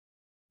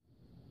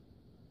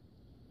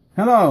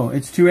Hello,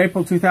 it's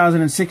April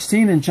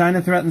 2016, and China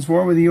threatens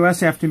war with the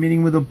U.S. after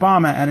meeting with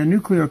Obama at a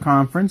nuclear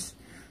conference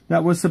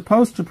that was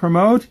supposed to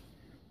promote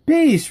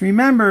peace.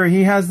 Remember,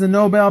 he has the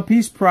Nobel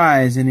Peace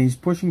Prize, and he's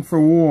pushing for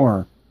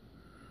war.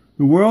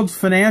 The world's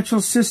financial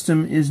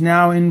system is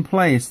now in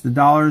place. The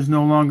dollar is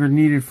no longer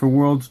needed for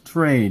world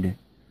trade.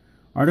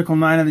 Article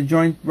 9 of the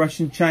Joint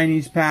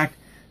Russian-Chinese Pact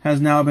has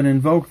now been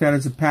invoked. That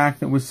is a pact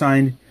that was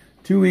signed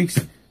 2 weeks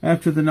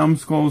after the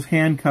numbskulls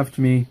handcuffed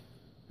me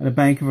at a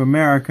Bank of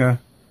America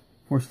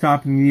for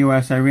stopping the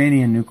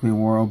U.S.-Iranian nuclear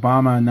war.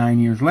 Obama, 9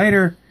 years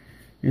later,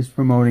 is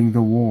promoting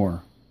the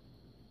war.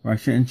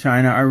 Russia and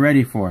China are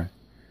ready for it.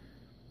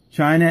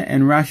 China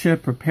and Russia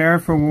prepare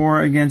for war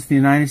against the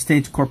United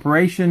States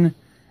corporation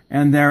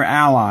and their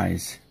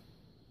allies.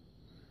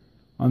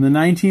 On the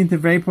 19th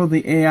of April,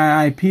 the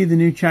AIIP, the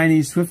new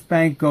Chinese SWIFT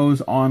bank,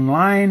 goes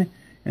online,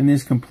 and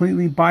this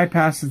completely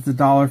bypasses the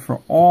dollar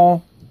for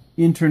all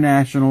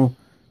international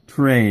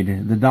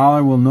trade. The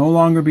dollar will no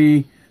longer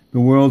be the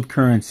world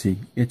currency.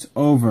 It's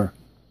over.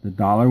 The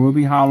dollar will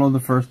be hollow the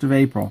 1st of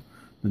April.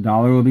 The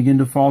dollar will begin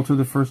to falter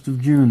the 1st of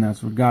June.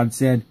 That's what God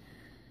said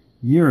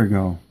a year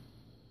ago.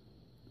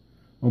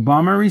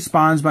 Obama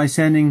responds by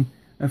sending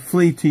a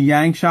fleet to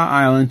Yangsha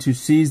Island to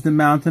seize the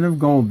mountain of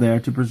gold there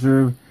to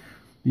preserve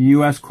the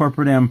U.S.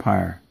 corporate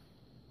empire.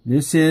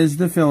 This is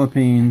the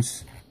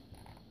Philippines.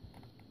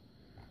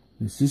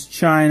 This is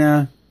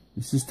China.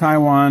 This is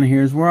Taiwan.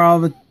 Here's where all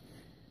the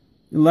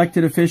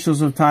elected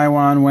officials of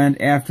Taiwan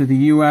went after the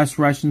U.S.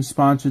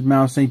 Russian-sponsored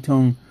Mao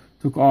Zedong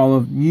took all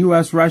of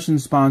U.S.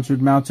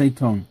 Russian-sponsored Mao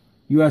Zedong.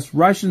 U.S.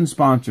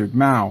 Russian-sponsored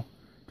Mao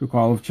took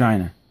all of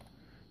China.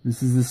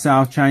 This is the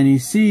South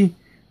Chinese Sea.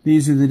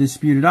 These are the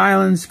disputed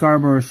islands.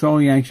 Scarborough Shoal,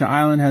 Yangsha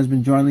Island, has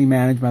been jointly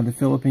managed by the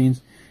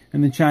Philippines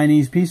and the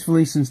Chinese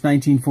peacefully since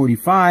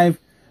 1945.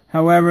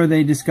 However,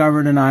 they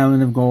discovered an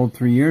island of gold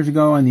 3 years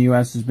ago, and the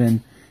U.S. has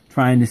been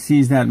trying to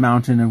seize that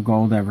mountain of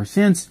gold ever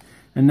since.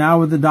 And now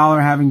with the dollar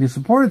having to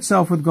support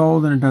itself with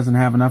gold, and it doesn't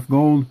have enough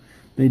gold,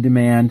 they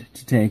demand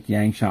to take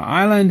Yangsha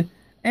Island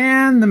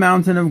and the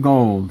mountain of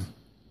gold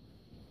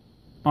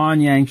on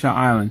Yangsha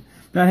Island.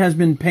 That has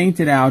been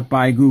painted out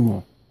by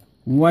Google.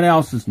 What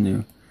else is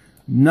new?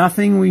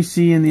 Nothing we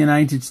see in the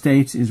United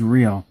States is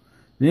real.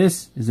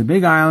 This is a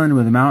big island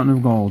with a mountain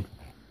of gold.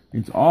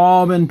 It's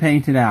all been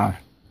painted out.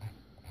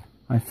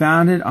 I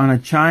found it on a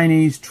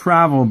Chinese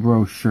travel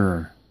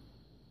brochure.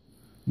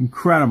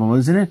 Incredible,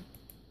 isn't it?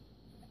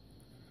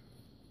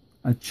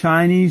 A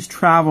Chinese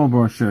travel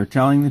brochure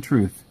telling the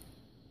truth.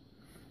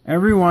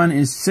 Everyone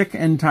is sick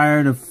and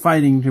tired of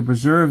fighting to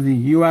preserve the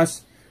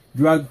U.S.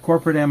 drug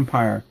corporate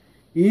empire.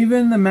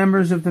 Even the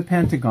members of the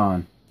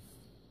Pentagon.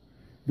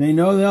 They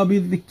know they'll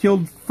be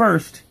killed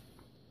first,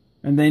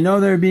 and they know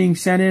they're being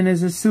sent in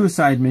as a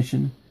suicide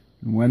mission.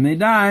 And when they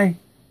die,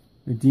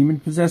 the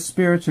demon-possessed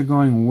spirits are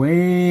going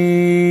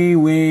way,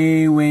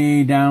 way,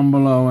 way down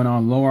below in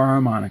our lower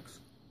harmonics.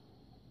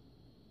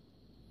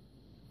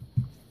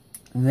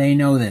 They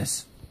know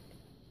this.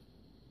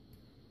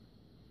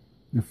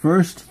 The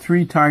first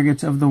 3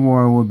 targets of the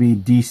war will be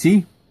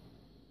D.C.,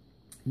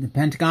 the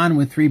Pentagon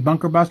with 3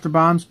 bunker buster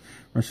bombs.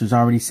 Russia's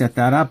already set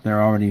that up.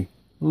 They're already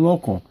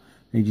local.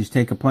 They just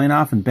take a plane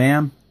off and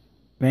bam,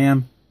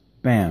 bam,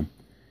 bam.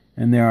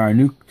 And there are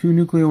 2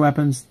 nuclear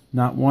weapons,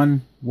 not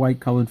 1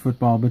 white-colored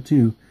football, but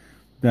 2,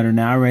 that are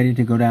now ready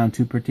to go down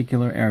 2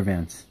 particular air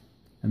vents.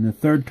 And the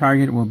 3rd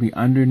target will be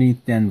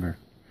underneath Denver,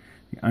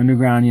 the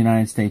underground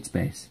United States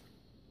base.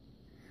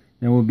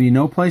 There will be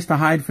no place to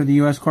hide for the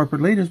U.S.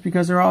 corporate leaders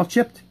because they're all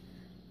chipped.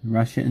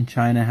 Russia and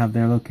China have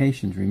their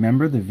locations.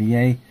 Remember, the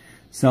VA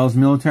sells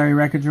military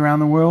records around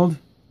the world.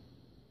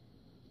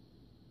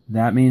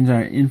 That means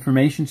our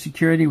information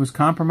security was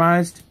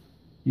compromised.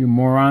 You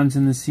morons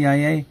in the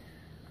CIA.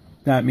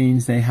 That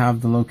means they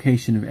have the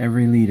location of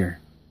every leader.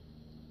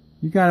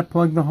 You've got to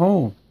plug the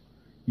hole.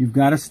 You've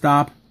got to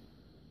stop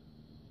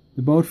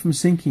the boat from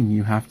sinking.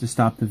 You have to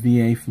stop the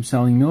VA from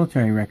selling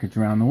military records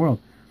around the world.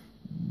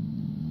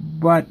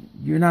 But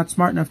you're not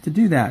smart enough to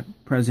do that,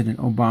 President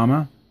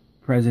Obama,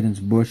 Presidents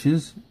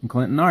Bushes, and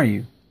Clinton, are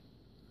you?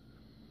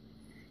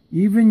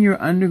 Even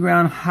your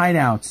underground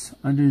hideouts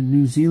under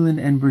New Zealand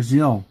and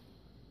Brazil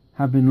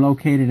have been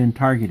located and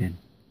targeted.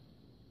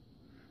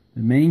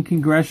 The main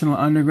congressional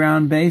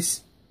underground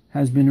base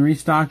has been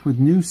restocked with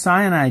new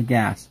cyanide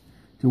gas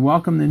to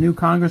welcome the new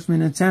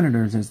congressmen and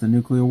senators as the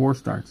nuclear war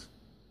starts.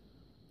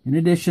 In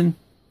addition,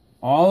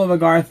 all of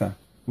Agartha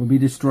will be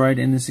destroyed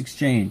in this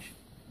exchange.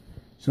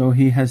 So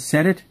he has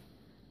said it,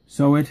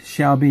 so it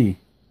shall be.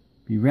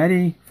 Be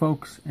ready,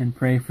 folks, and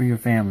pray for your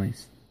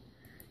families.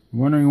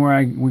 You're wondering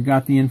where we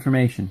got the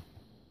information.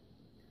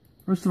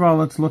 First of all,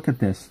 let's look at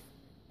this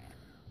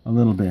a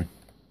little bit.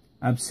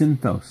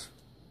 Absinthos,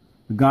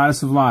 the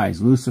goddess of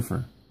lies,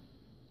 Lucifer.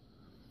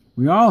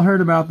 We all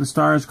heard about the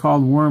stars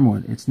called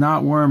wormwood. It's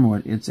not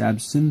wormwood, it's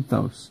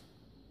Absinthos,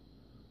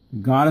 the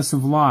goddess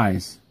of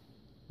lies,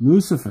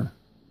 Lucifer.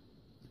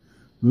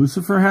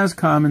 Lucifer has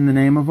come in the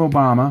name of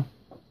Obama.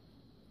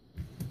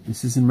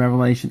 This is in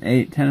Revelation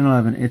 8, 10, and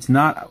 11. It's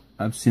not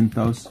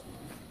Absinthos.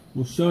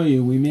 We'll show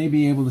you. We may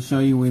be able to show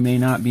you. We may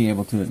not be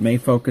able to. It may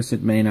focus.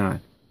 It may not.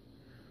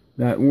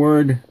 That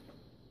word,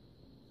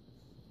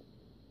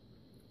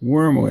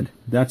 wormwood.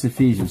 That's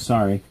Ephesians.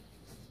 Sorry.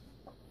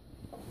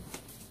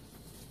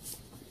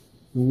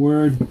 The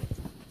word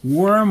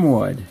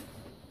wormwood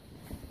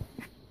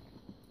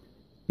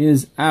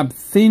is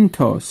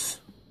abthintos.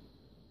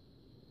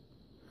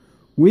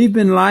 We've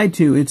been lied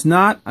to. It's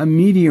not a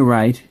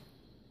meteorite.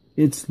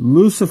 It's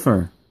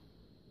Lucifer.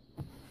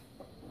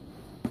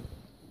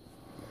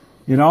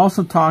 It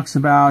also talks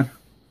about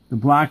the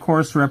black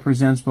horse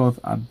represents both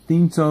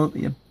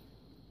absinthos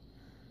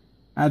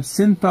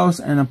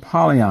and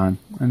Apollyon.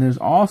 And there's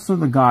also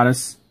the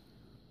goddess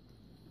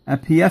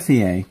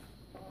Epiethea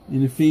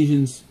in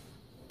Ephesians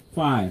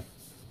 5.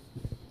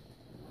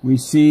 We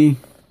see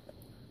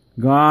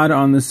God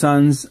on the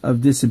sons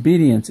of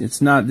disobedience.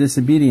 It's not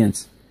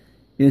disobedience.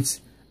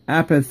 It's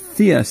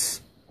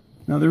apatheus.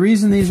 Now the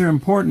reason these are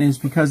important is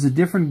because the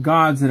different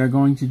gods that are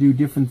going to do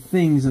different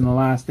things in the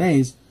last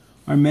days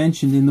are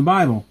mentioned in the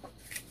Bible.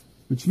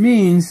 Which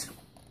means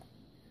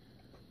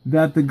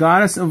that the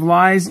goddess of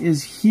lies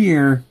is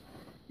here.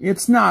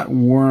 It's not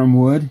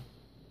wormwood.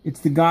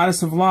 It's the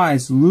goddess of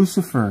lies,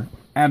 Lucifer,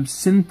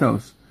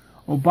 absinthos.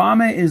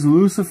 Obama is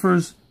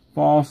Lucifer's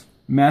false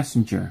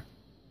messenger.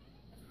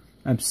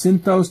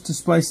 Absinthos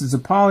displaces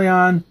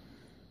Apollyon,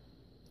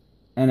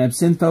 and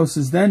absinthos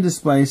is then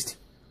displaced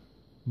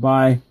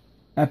by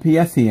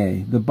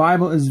Epiethea. The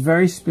Bible is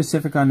very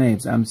specific on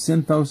names.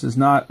 Absinthos is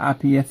not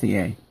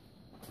Epiethea.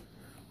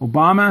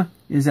 Obama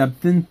is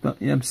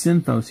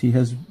absinthos. He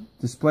has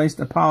displaced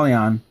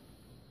Apollyon,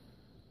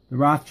 the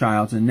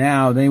Rothschilds, and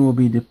now they will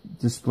be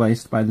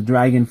displaced by the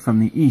dragon from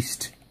the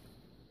east.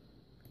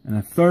 And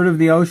a third of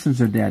the oceans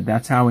are dead.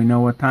 That's how we know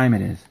what time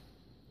it is.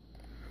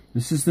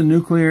 This is the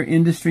nuclear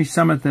industry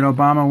summit that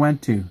Obama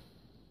went to.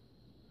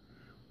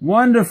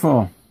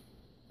 Wonderful.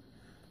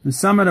 The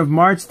summit of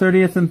March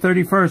 30th and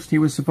 31st, he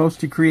was supposed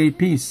to create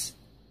peace.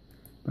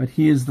 But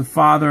he is the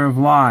father of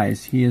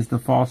lies. He is the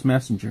false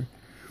messenger.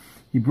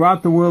 He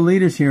brought the world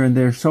leaders here, and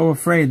they're so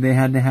afraid they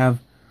had to have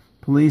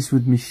police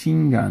with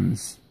machine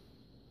guns.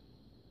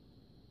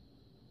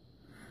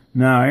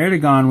 Now,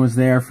 Erdogan was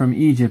there from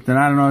Egypt, and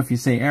I don't know if you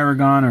say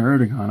Aragon or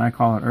Erdogan. I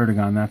call it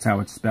Erdogan. That's how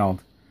it's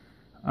spelled.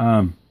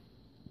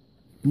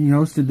 He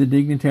hosted the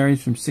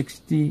dignitaries from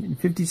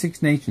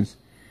 56 nations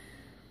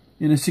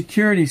in a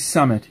security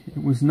summit.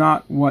 It was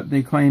not what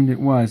they claimed it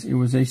was. It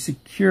was a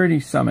security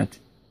summit,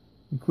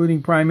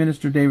 including Prime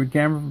Minister David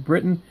Cameron from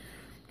Britain,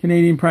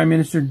 Canadian Prime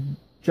Minister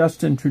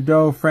Justin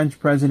Trudeau, French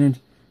President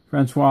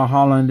Francois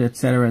Hollande,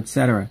 etc.,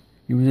 etc.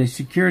 It was a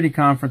security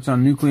conference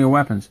on nuclear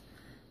weapons.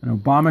 And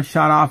Obama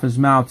shot off his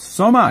mouth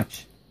so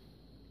much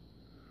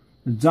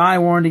that Xi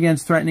warned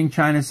against threatening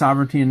China's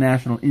sovereignty and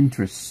national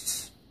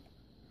interests.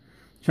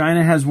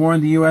 China has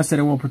warned the U.S. that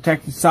it will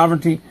protect its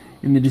sovereignty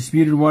in the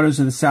disputed waters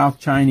of the South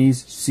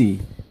Chinese Sea,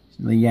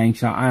 the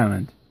Yangsha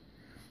Island,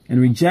 and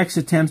rejects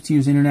attempts to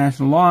use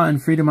international law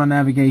and freedom on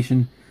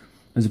navigation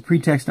as a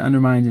pretext to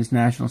undermine its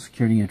national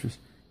security interests.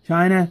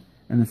 China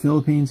and the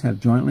Philippines have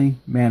jointly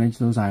managed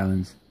those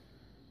islands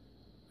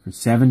for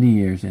 70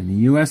 years, and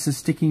the U.S. is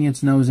sticking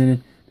its nose in it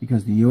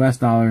because the U.S.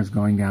 dollar is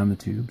going down the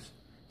tubes.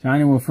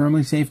 China will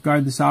firmly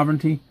safeguard the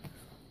sovereignty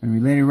and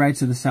related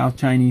rights of the South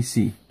Chinese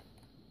Sea.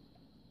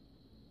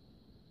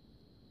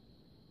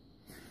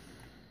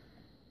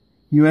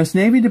 U.S.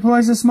 Navy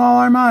deploys a small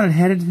armada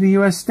headed to the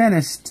U.S.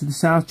 Stennis to the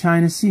South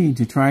China Sea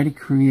to try to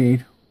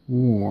create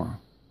war.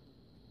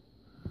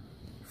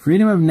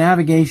 Freedom of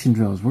navigation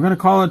drills. We're going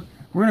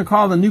to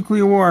call the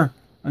nuclear war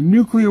a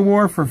nuclear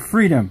war for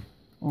freedom.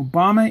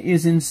 Obama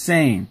is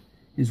insane.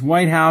 His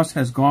White House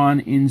has gone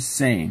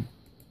insane.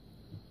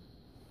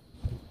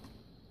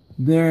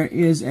 There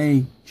is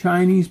a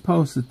Chinese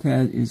post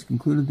that is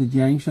concluded the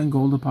Jiangshan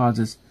gold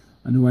deposits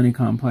underwent a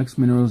complex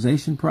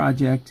mineralization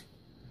project.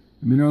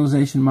 The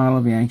mineralization model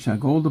of Yangshan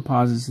gold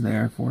deposits,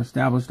 therefore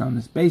established on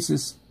this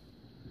basis.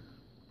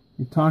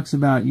 It talks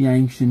about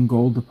Yangshan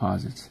gold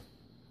deposits.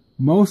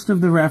 Most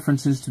of the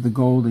references to the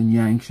gold in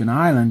Yangshan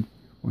Island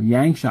or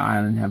Yangsha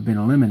Island have been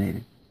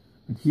eliminated.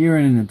 But here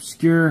in an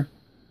obscure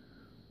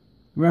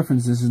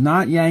reference, this is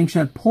not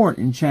Yangshan Port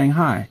in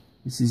Shanghai.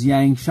 This is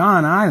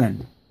Yangshan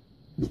Island.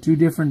 There's two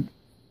different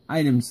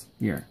items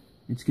here.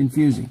 It's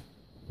confusing.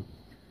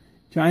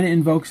 China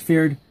invokes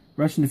feared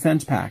Russian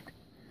Defense Pact.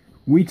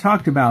 We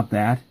talked about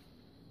that.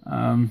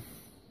 That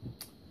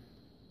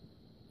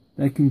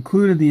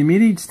concluded the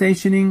immediate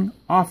stationing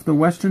off the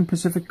western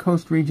Pacific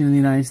coast region of the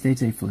United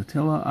States, a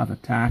flotilla of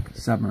attack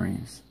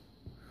submarines.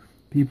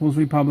 People's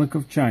Republic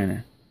of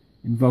China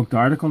invoked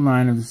Article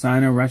 9 of the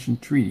Sino-Russian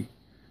Treaty,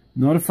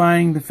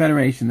 notifying the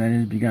Federation that it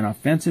has begun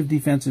offensive,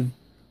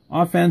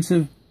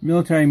 offensive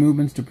military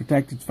movements to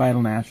protect its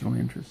vital national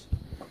interests.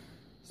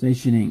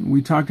 Stationing.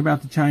 We talked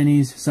about the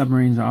Chinese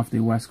submarines off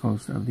the west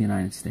coast of the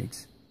United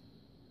States.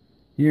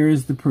 Here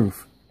is the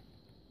proof.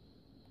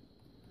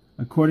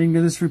 According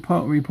to this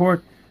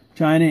report,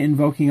 China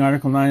invoking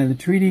Article 9 of the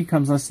treaty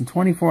comes less than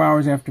 24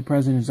 hours after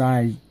President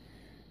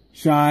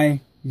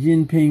Xi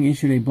Jinping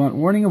issued a blunt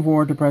warning of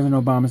war to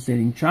President Obama,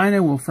 stating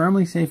China will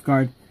firmly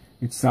safeguard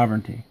its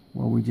sovereignty.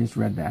 Well, we just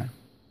read that.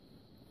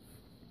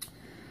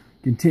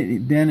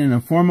 Then in a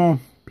formal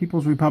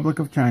People's Republic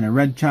of China,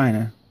 Red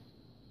China,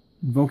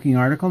 invoking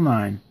Article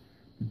 9,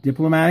 the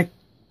diplomatic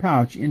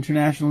pouch,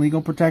 international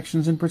legal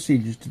protections and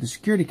procedures to the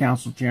Security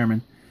Council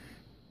Chairman,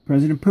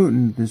 President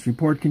Putin. This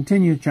report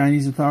continues.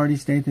 Chinese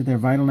authorities state that their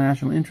vital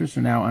national interests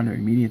are now under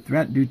immediate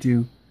threat due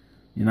to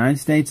the United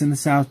States and the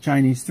South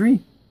Chinese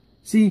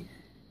Sea,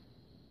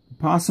 the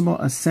possible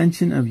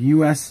ascension of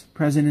U.S.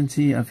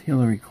 presidency of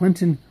Hillary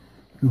Clinton,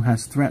 who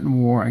has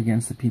threatened war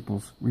against the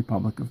People's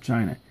Republic of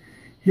China.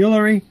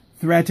 Hillary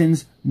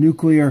threatens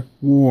nuclear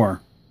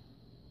war.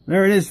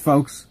 There it is,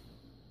 folks.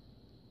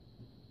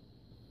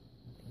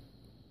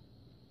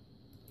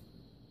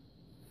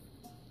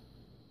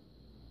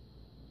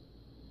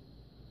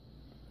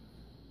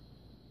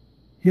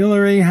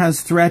 Hillary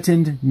has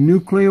threatened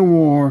nuclear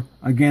war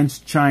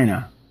against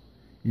China.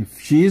 If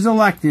she is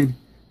elected,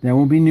 there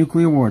will be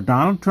nuclear war.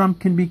 Donald Trump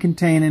can be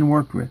contained and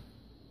worked with.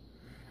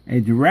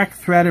 A direct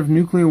threat of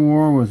nuclear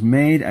war was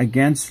made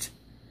against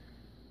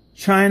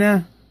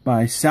China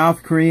by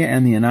South Korea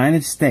and the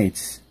United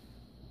States.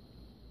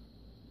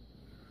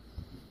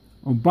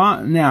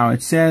 Now,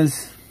 it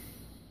says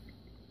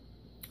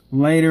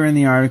later in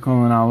the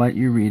article, and I'll let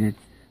you read it,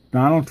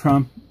 Donald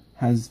Trump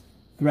has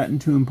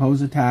threatened to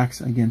impose a tax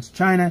against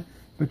China,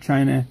 but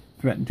China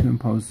threatened to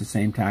impose the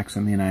same tax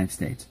on the United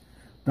States.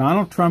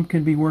 Donald Trump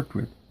can be worked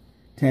with.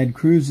 Ted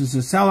Cruz is a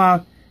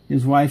sellout.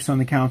 His wife's on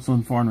the Council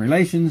on Foreign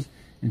Relations,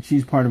 and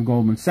she's part of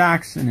Goldman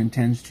Sachs and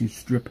intends to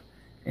strip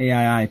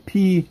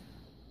AIIP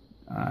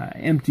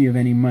empty of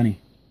any money.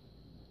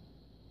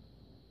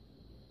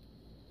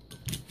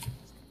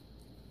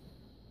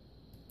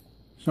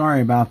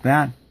 Sorry about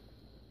that.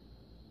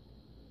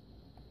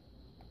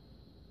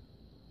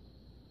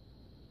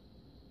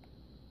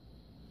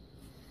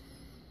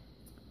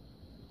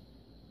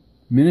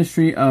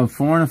 Ministry of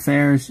Foreign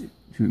Affairs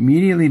to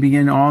immediately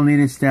begin all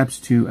needed steps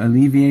to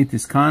alleviate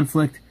this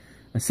conflict,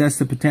 assess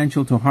the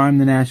potential to harm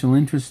the national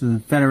interests of the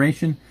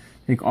Federation,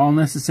 take all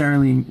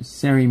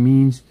necessary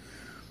means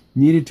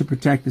needed to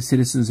protect the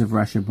citizens of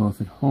Russia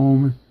both at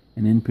home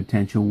and in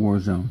potential war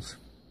zones.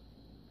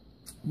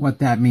 What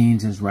that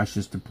means is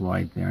Russia's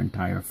deployed their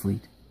entire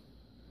fleet.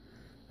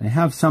 They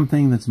have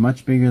something that's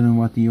much bigger than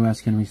what the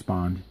U.S. can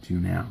respond to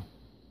now.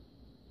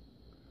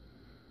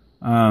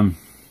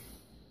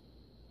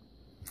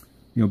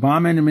 The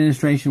Obama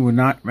administration would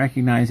not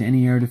recognize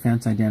any air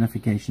defense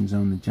identification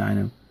zone that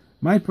China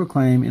might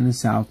proclaim in the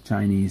South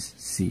Chinese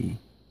Sea.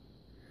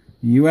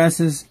 The U.S.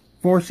 is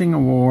forcing a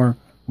war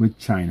with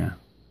China.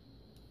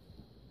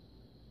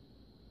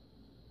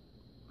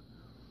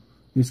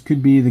 This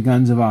could be the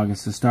guns of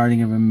August, the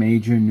starting of a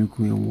major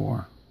nuclear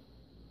war.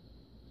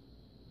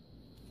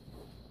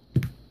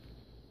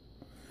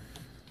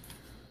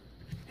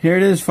 Here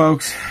it is,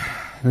 folks.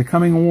 The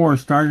coming war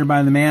started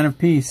by the man of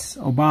peace,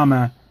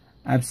 Obama,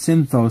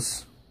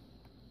 Absinthos.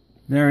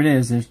 There it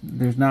is.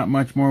 There's not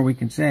much more we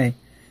can say.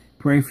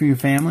 Pray for your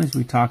families.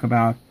 We talk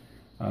about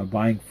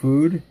buying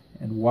food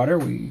and water.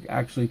 We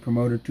actually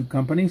promoted 2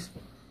 companies.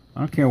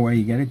 I don't care where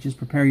you get it. Just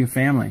prepare your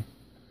family.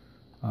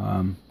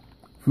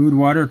 Food,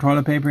 water,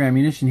 toilet paper,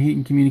 ammunition, heat,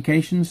 and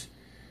communications.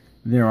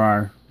 There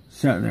are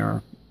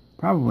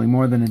probably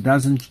more than a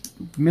dozen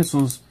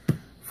missiles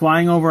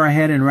flying over our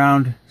head in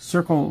round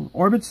circle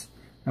orbits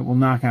that will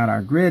knock out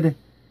our grid.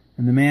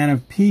 And the man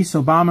of peace,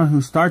 Obama,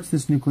 who starts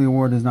this nuclear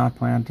war, does not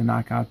plan to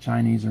knock out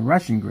Chinese or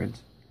Russian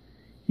grids.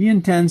 He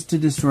intends to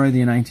destroy the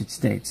United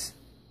States.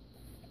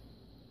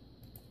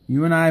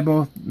 You and I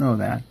both know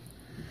that.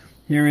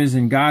 Here is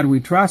In God We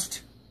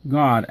Trust,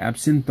 God,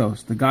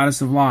 Absinthos, the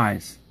goddess of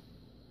lies,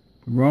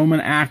 the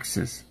Roman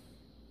axis,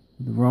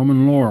 the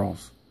Roman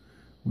laurels.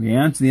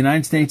 The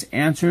United States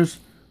answers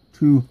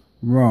to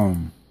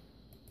Rome.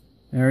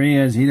 There he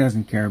is. He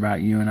doesn't care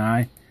about you and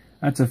I.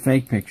 That's a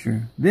fake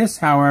picture. This,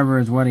 however,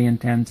 is what he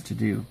intends to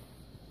do.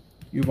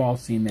 You've all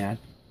seen that.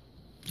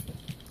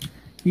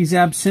 He's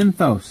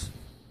Absinthos.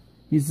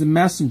 He's the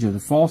messenger,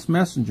 the false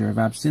messenger of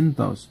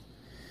Absinthos.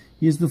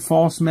 He is the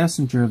false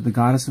messenger of the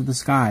goddess of the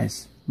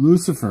skies,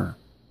 Lucifer,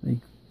 the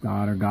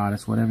god or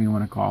goddess, whatever you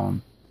want to call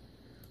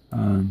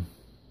him.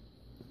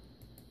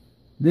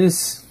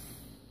 This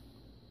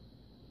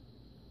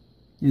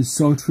is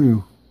so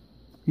true.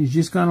 He's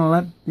just going to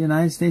let the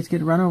United States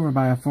get run over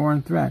by a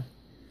foreign threat.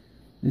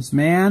 This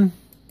man,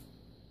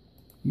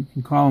 you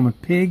can call him a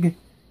pig,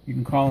 you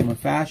can call him a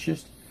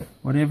fascist,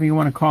 whatever you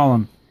want to call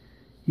him.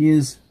 He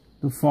is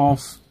the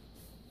false,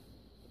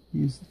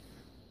 he's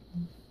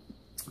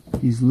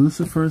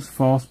Lucifer's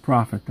false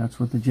prophet. That's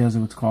what the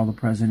Jesuits call the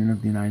President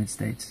of the United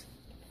States.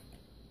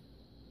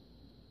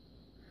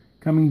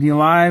 Coming to you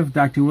live,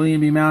 Dr.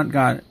 William B. Mount.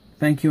 God,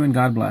 thank you and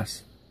God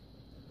bless.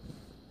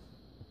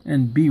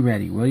 And be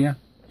ready, will you?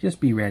 Just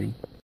be ready.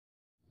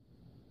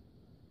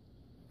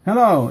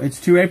 Hello,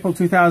 it's 2 April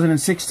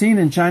 2016,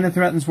 and China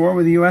threatens war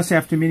with the U.S.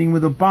 after meeting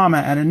with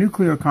Obama at a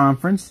nuclear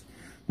conference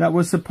that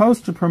was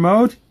supposed to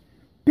promote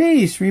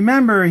Peace.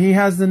 Remember, he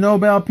has the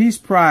Nobel Peace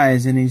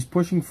Prize and he's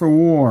pushing for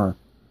war.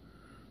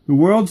 The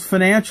world's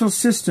financial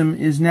system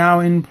is now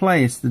in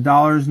place. The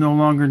dollar is no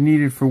longer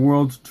needed for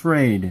world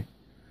trade.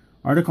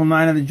 Article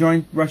 9 of the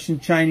Joint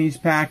Russian-Chinese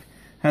Pact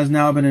has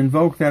now been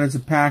invoked. That is a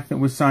pact that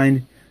was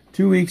signed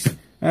 2 weeks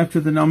after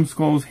the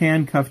numbskulls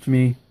handcuffed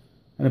me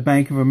at a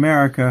Bank of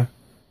America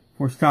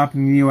for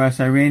stopping the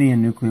U.S.-Iranian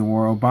nuclear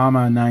war.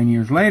 Obama, 9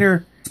 years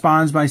later,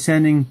 responds by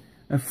sending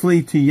a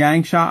fleet to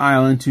Yangsha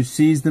Island to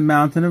seize the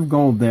mountain of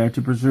gold there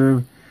to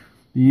preserve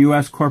the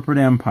U.S. corporate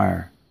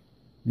empire.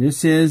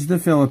 This is the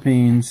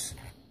Philippines.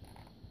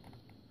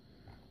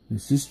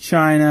 This is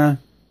China.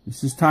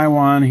 This is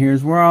Taiwan.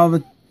 Here's where all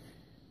the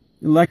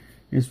elect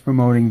is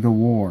promoting the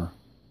war.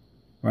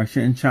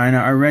 Russia and China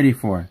are ready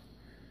for it.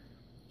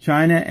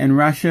 China and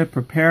Russia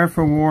prepare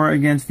for war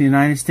against the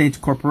United States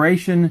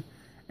Corporation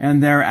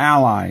and their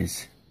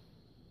allies.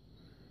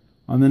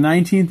 On the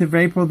 19th of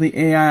April, the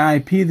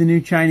AIIP, the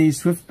new Chinese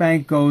SWIFT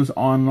bank, goes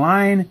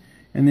online,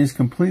 and this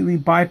completely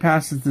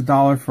bypasses the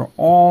dollar for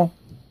all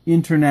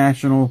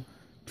international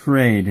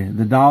trade.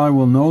 The dollar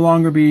will no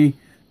longer be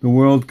the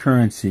world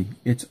currency.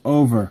 It's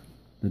over.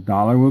 The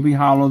dollar will be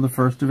hollow the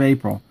 1st of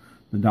April.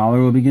 The dollar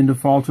will begin to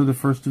falter the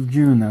 1st of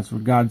June. That's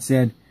what God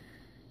said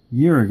a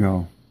year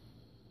ago.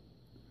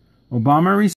 Obama